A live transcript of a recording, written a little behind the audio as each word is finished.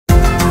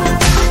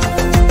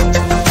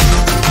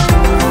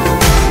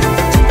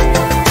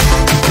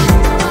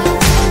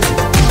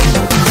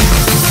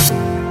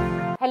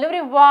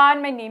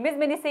everyone, my name is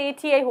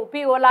Miniseti. I hope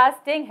you all are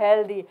staying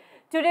healthy.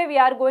 Today we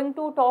are going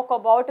to talk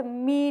about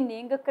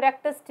meaning,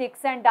 characteristics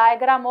and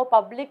diagram of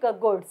public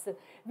goods.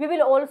 We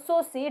will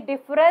also see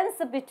difference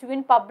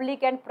between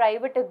public and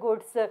private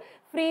goods,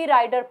 free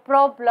rider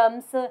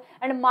problems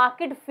and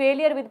market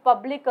failure with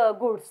public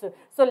goods.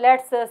 So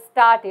let's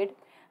start it.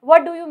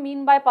 What do you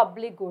mean by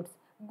public goods?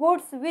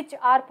 Goods which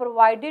are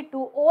provided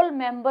to all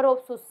members of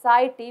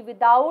society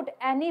without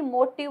any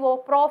motive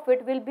of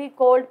profit will be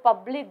called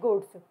public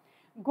goods.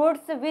 Goods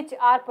which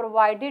are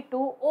provided to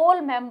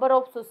all members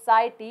of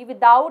society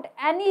without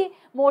any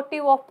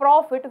motive of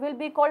profit will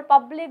be called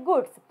public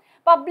goods.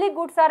 Public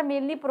goods are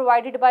mainly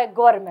provided by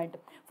government.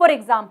 For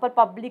example,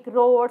 public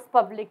roads,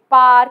 public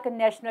park,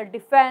 national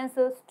defense,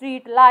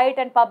 street light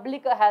and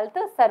public health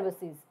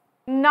services.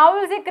 Now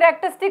we'll see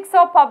characteristics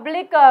of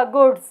public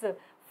goods.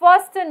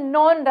 First,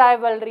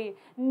 non-rivalry.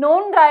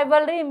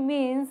 Non-rivalry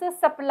means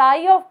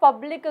supply of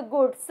public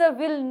goods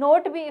will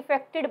not be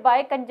affected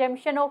by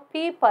consumption of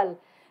people.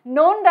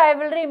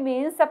 Non-rivalry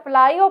means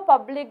supply of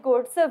public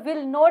goods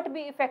will not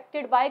be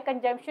affected by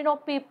consumption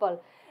of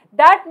people.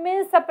 That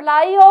means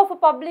supply of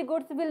public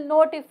goods will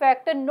not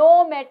affect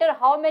no matter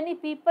how many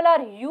people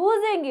are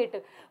using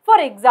it. For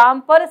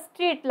example,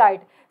 street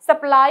light.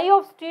 Supply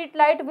of street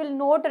light will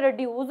not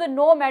reduce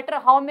no matter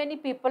how many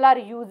people are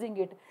using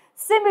it.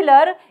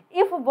 Similar,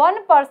 if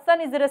one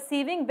person is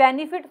receiving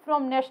benefit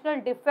from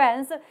national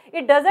defense,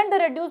 it doesn't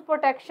reduce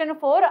protection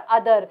for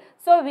other.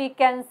 So we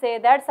can say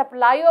that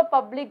supply of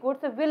public goods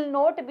will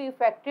not be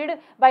affected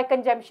by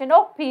consumption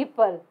of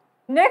people.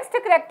 Next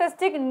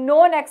characteristic,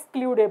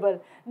 non-excludable.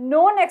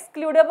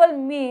 Non-excludable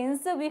means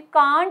we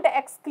can't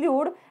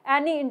exclude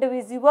any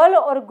individual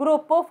or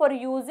group for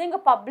using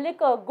public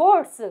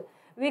goods.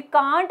 We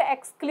can't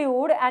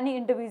exclude any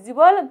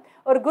individual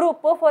or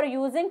group for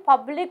using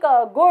public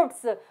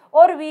goods,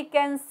 or we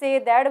can say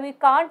that we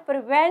can't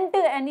prevent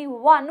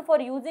anyone for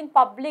using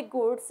public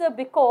goods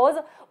because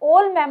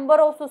all members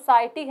of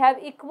society have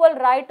equal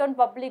right on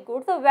public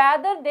goods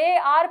whether they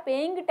are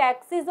paying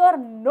taxes or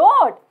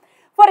not.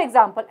 For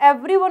example,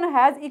 everyone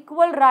has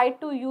equal right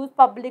to use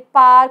public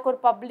park or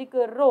public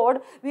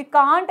road. We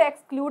can't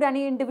exclude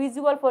any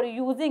individual for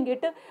using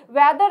it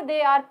whether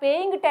they are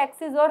paying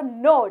taxes or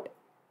not.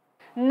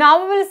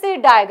 Now we will see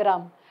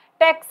diagram.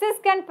 Taxes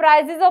can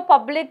prices of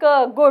public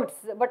goods,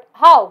 but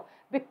how?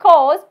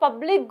 Because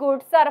public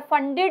goods are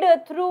funded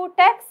through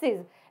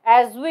taxes.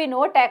 As we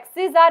know,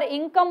 taxes are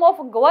income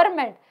of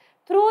government.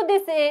 Through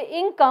this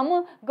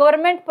income,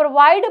 government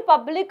provide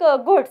public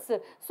goods.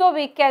 So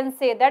we can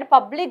say that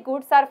public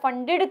goods are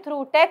funded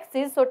through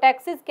taxes. So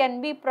taxes can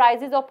be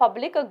prices of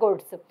public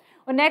goods.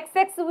 On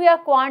x-axis we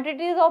have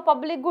quantities of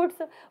public goods,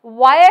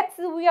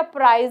 y-axis we have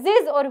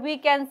prices, or we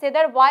can say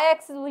that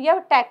y-axis we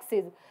have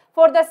taxes.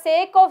 For the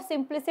sake of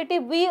simplicity,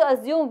 we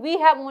assume we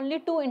have only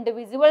two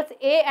individuals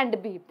A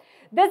and B.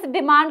 This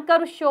demand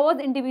curve shows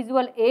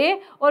individual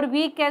A, or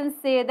we can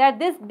say that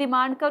this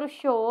demand curve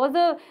shows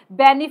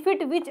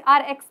benefit which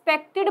are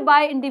expected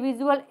by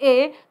individual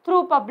A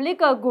through public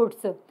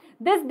goods.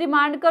 This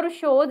demand curve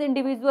shows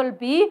individual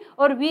B,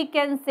 or we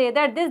can say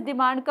that this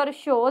demand curve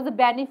shows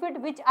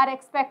benefit which are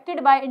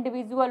expected by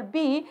individual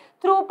B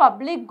through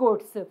public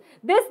goods.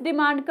 This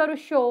demand curve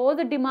shows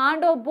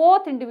demand of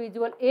both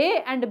individual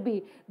A and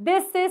B.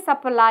 This is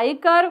supply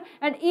curve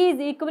and E is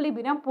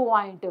equilibrium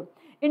point.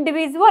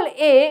 Individual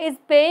A is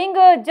paying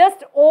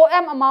just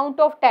OM amount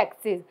of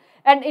taxes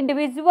and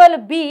individual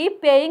B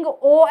paying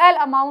OL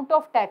amount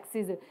of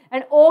taxes,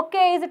 and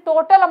OK is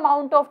total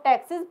amount of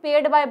taxes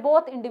paid by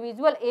both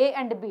individual A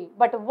and B.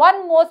 But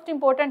one most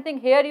important thing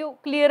here you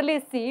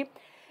clearly see,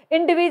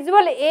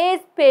 individual A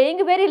is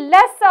paying very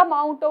less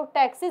amount of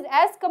taxes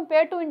as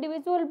compared to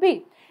individual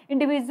B.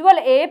 Individual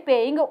A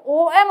paying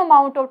OM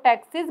amount of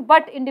taxes,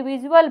 but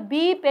individual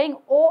B paying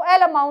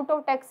OL amount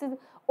of taxes.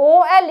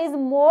 OL is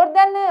more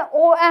than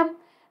OM.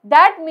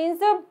 That means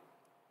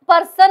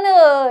person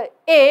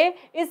A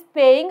is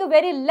paying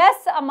very less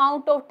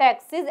amount of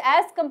taxes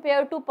as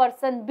compared to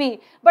person B,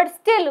 but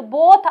still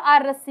both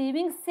are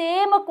receiving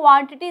same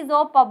quantities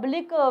of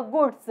public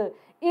goods.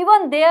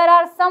 Even there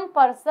are some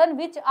persons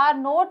which are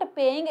not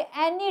paying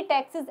any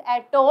taxes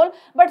at all,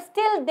 but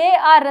still they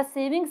are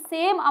receiving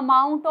same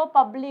amount of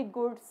public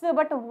goods.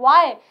 But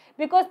why?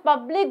 Because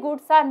public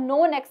goods are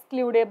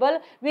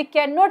non-excludable. We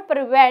cannot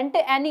prevent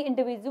any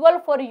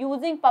individual for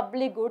using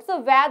public goods.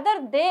 So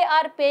whether they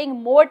are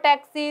paying more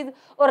taxes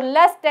or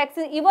less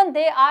taxes, even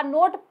they are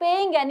not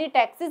paying any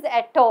taxes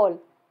at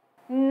all.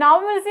 Now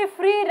we will see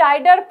free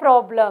rider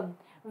problem.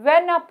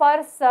 When a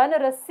person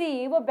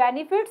receives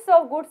benefits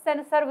of goods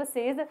and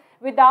services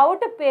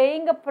without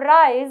paying a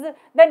price,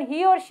 then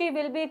he or she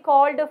will be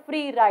called a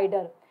free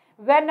rider.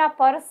 When a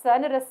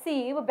person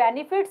receives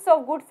benefits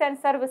of goods and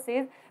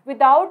services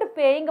without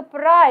paying a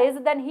price,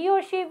 then he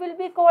or she will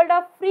be called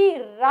a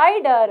free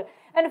rider.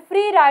 And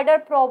free rider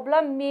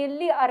problem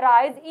mainly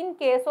arise in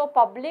case of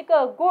public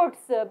goods,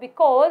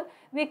 because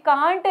we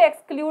can't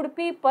exclude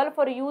people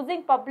for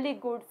using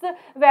public goods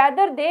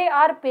whether they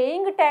are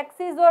paying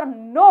taxes or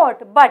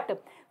not.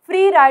 But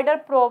free rider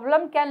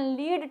problem can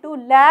lead to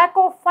lack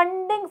of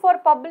funding for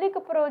public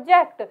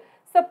project.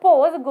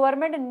 Suppose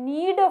government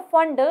need a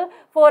fund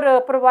for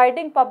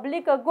providing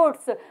public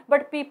goods,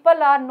 but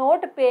people are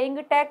not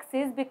paying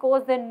taxes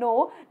because they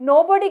know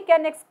nobody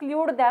can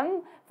exclude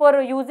them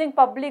for using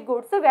public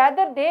goods,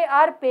 whether they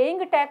are paying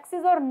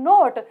taxes or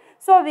not.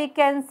 So we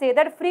can say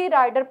that free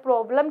rider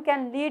problem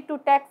can lead to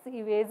tax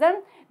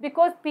evasion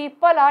because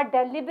people are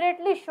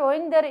deliberately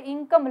showing their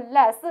income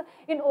less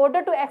in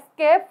order to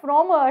escape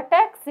from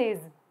taxes.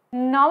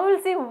 Now we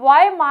will see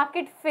why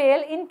market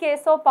fail in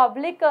case of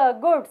public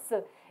goods.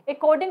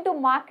 According to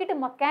market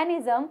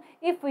mechanism,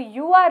 if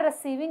you are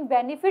receiving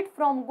benefit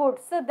from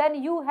goods,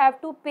 then you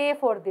have to pay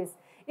for this.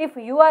 If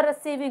you are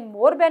receiving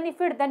more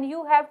benefit, then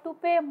you have to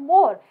pay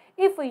more.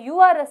 If you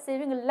are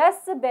receiving less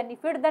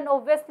benefit, then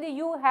obviously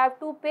you have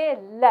to pay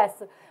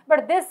less.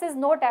 But this is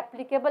not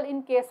applicable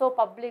in case of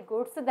public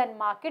goods, then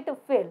market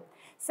fail.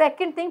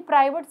 Second thing,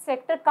 private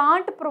sector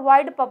can't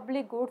provide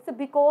public goods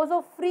because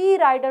of free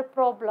rider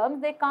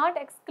problems. They can't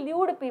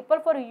exclude people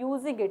for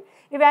using it.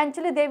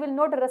 Eventually, they will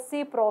not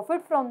receive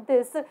profit from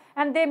this,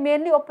 and they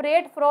mainly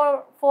operate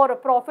for a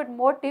profit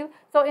motive.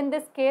 So, in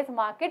this case,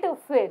 market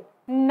fail.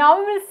 Now,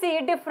 we will see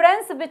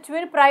difference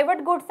between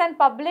private goods and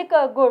public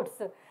goods.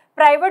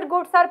 Private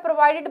goods are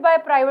provided by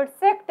private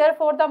sector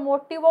for the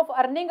motive of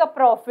earning a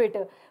profit.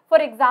 For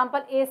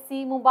example,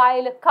 AC,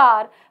 mobile,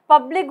 car.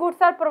 Public goods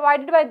are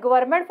provided by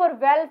government for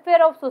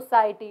welfare of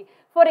society.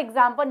 For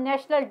example,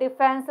 national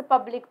defense,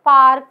 public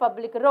park,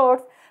 public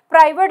roads.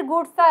 Private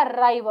goods are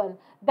rival.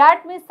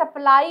 That means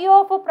supply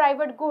of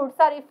private goods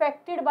are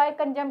affected by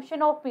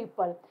consumption of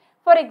people.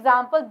 For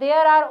example,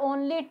 there are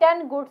only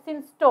 10 goods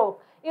in stock.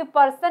 If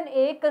person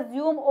A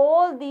consume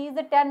all these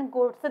 10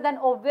 goods, then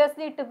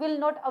obviously it will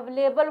not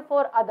available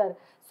for other.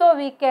 So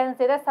we can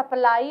say the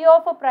supply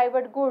of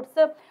private goods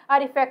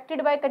are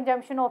affected by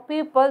consumption of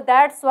people.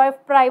 That's why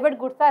private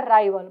goods are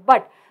rival.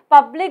 But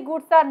public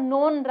goods are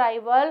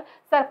non-rival.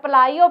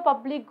 Supply of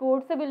public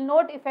goods will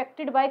not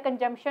affected by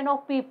consumption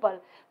of people.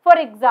 For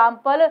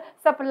example,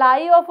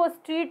 supply of a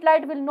street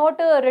light will not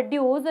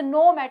reduce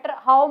no matter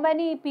how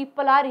many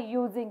people are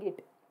using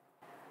it.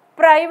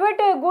 Private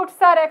goods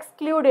are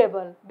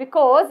excludable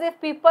because if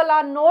people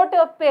are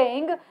not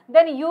paying,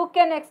 then you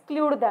can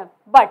exclude them.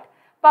 But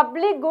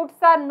public goods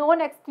are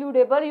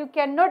non-excludable. You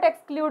cannot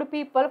exclude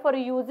people for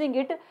using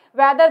it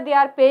whether they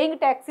are paying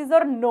taxes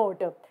or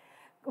not.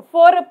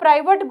 For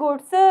private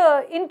goods,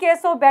 in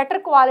case of better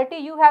quality,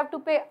 you have to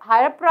pay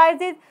higher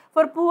prices.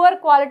 For poor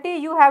quality,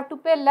 you have to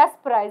pay less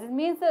price.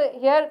 Means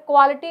here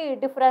quality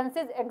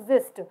differences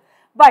exist.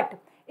 But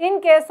in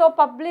case of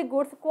public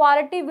goods,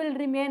 quality will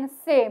remain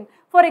same.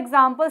 For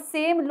example,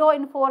 same law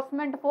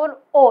enforcement for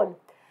all.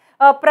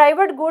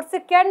 Private goods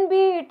can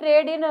be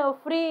traded in a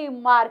free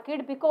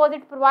market because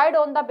it provides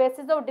on the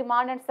basis of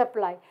demand and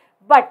supply.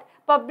 But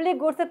public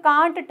goods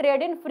can't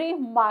trade in free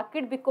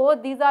market because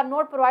these are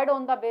not provided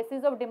on the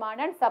basis of demand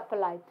and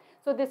supply.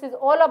 So this is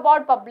all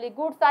about public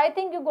goods. I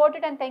think you got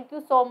it, and thank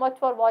you so much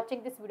for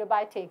watching this video.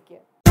 Bye. Take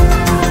care.